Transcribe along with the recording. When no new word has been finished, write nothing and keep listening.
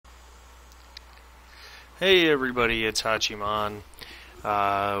Hey everybody, it's Hachiman,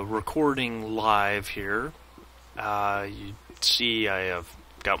 recording live here. You see I have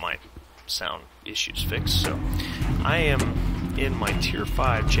got my sound issues fixed, so I am in my Tier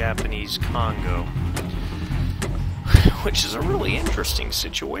 5 Japanese Kongo, which is a really interesting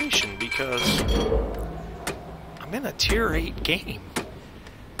situation because I'm in a Tier 8 game.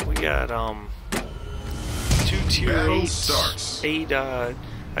 We got, two Tier 8,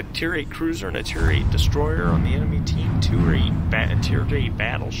 a Tier 8 cruiser and a Tier 8 destroyer on the enemy team, Tier 8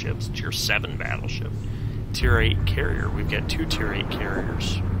 battleships, Tier 7 battleship, Tier 8 carrier. We've got two Tier 8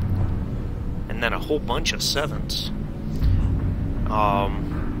 carriers, and then a whole bunch of 7s.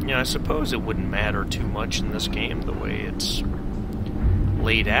 I suppose it wouldn't matter too much in this game the way it's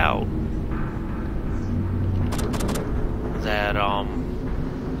laid out, that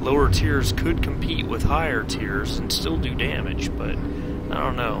lower tiers could compete with higher tiers and still do damage, but I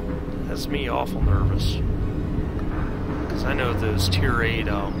don't know. That's me awful nervous. Because I know those Tier 8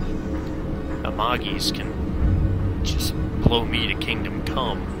 Amagis can just blow me to Kingdom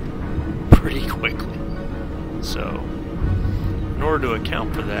Come pretty quickly. So, in order to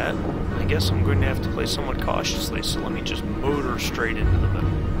account for that, I guess I'm going to have to play somewhat cautiously, so let me just motor straight into the middle.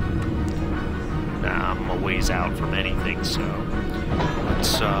 Nah, I'm a ways out from anything, so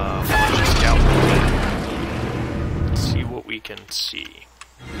let's just scout the lead. See what we can see.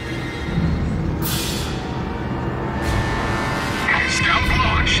 Scout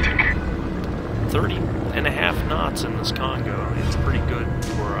launched. 30.5 knots in this Kongo. It's pretty good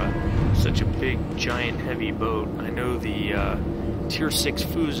for such a big, giant, heavy boat. I know the Tier 6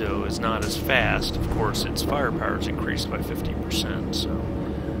 Fuso is not as fast. Of course, its firepower is increased by 50%, so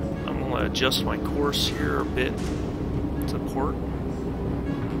I'm going to adjust my course here a bit to port.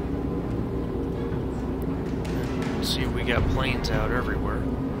 See, we got planes out everywhere.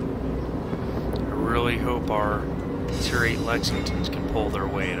 I really hope our Tier 8 Lexingtons can pull their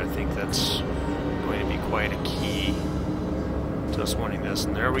weight. I think that's going to be quite a key to us winning this.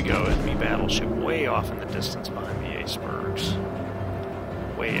 And there we go, enemy battleship way off in the distance behind the icebergs.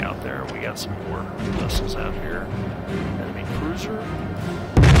 Way out there. We got some more vessels out here. Enemy cruiser.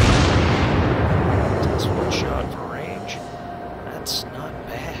 That's one shot for range. That's not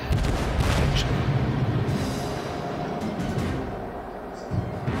bad, actually.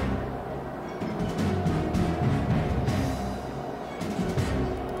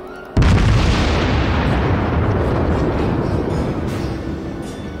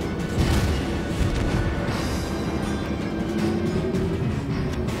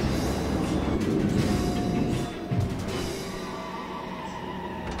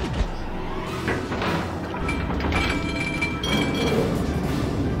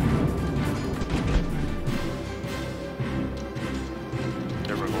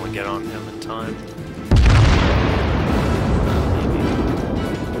 Get on him in time.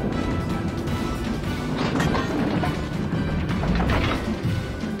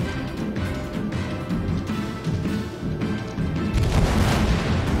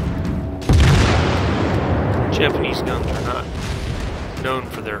 Japanese guns are not known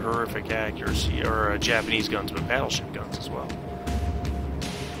for their horrific accuracy, or Japanese guns, but battleship guns as well.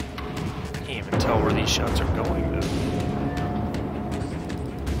 Can't even tell where these shots are going, though.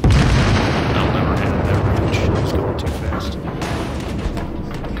 It's going too fast.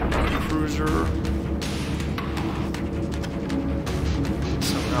 Cruiser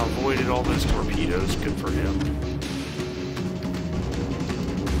somehow avoided all those torpedoes. Good for him.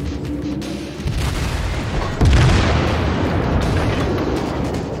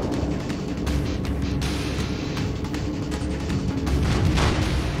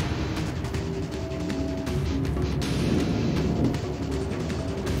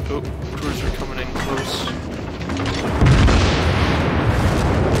 Oh, cruiser coming in close.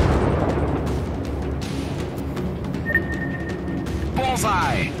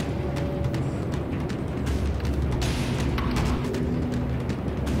 Bullseye!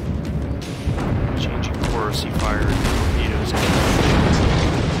 Changing course, he fired torpedoes at him.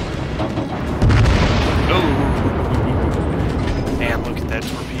 Oh! Man, look at that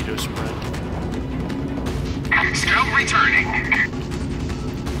torpedo spread. Scout returning.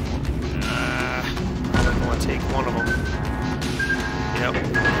 I want to take one of them. Yep,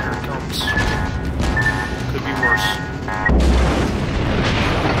 here it comes. Could be worse.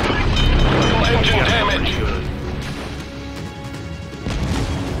 Engine damage.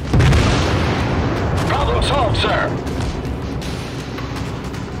 Problem solved, sir.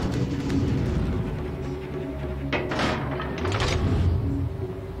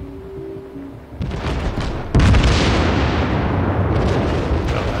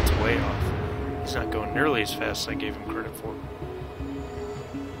 He's not going nearly as fast as I gave him credit for.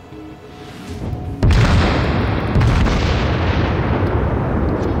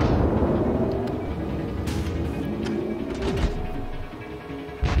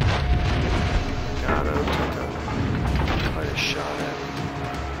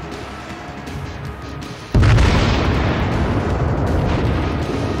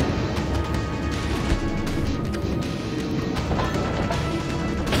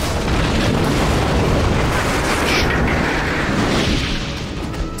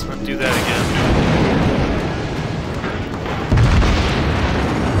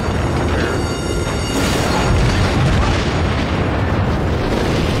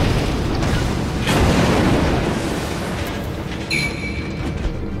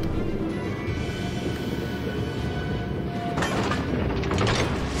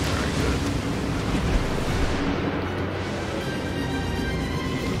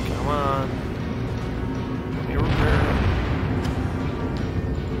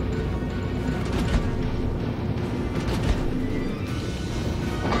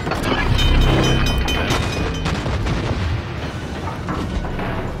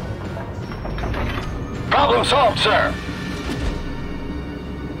 Problem solved, sir.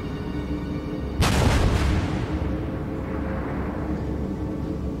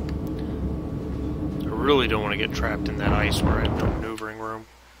 I really don't want to get trapped in that ice where I have no maneuvering room,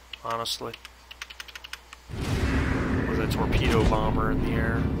 honestly. With a torpedo bomber in the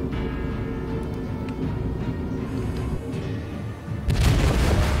air.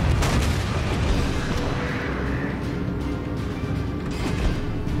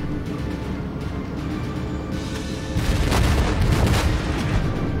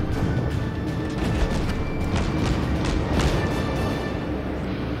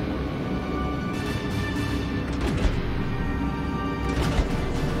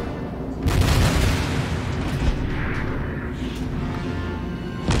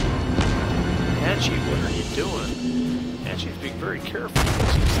 What are you doing? And she's being very careful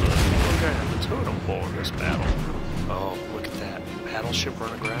because he's the little guy on the totem pole in this battle. Oh, look at that. Battleship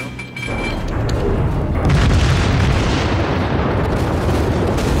run aground.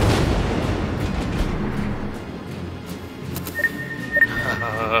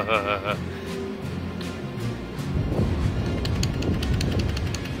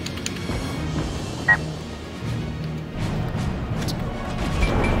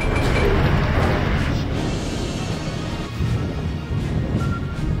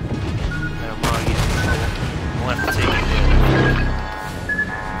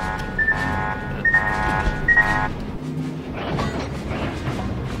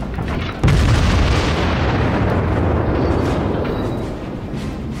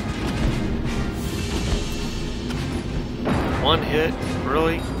 One hit,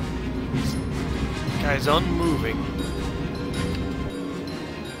 really? Guy's unmoving.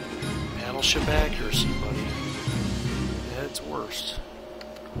 Battleship accuracy, buddy. At its worst.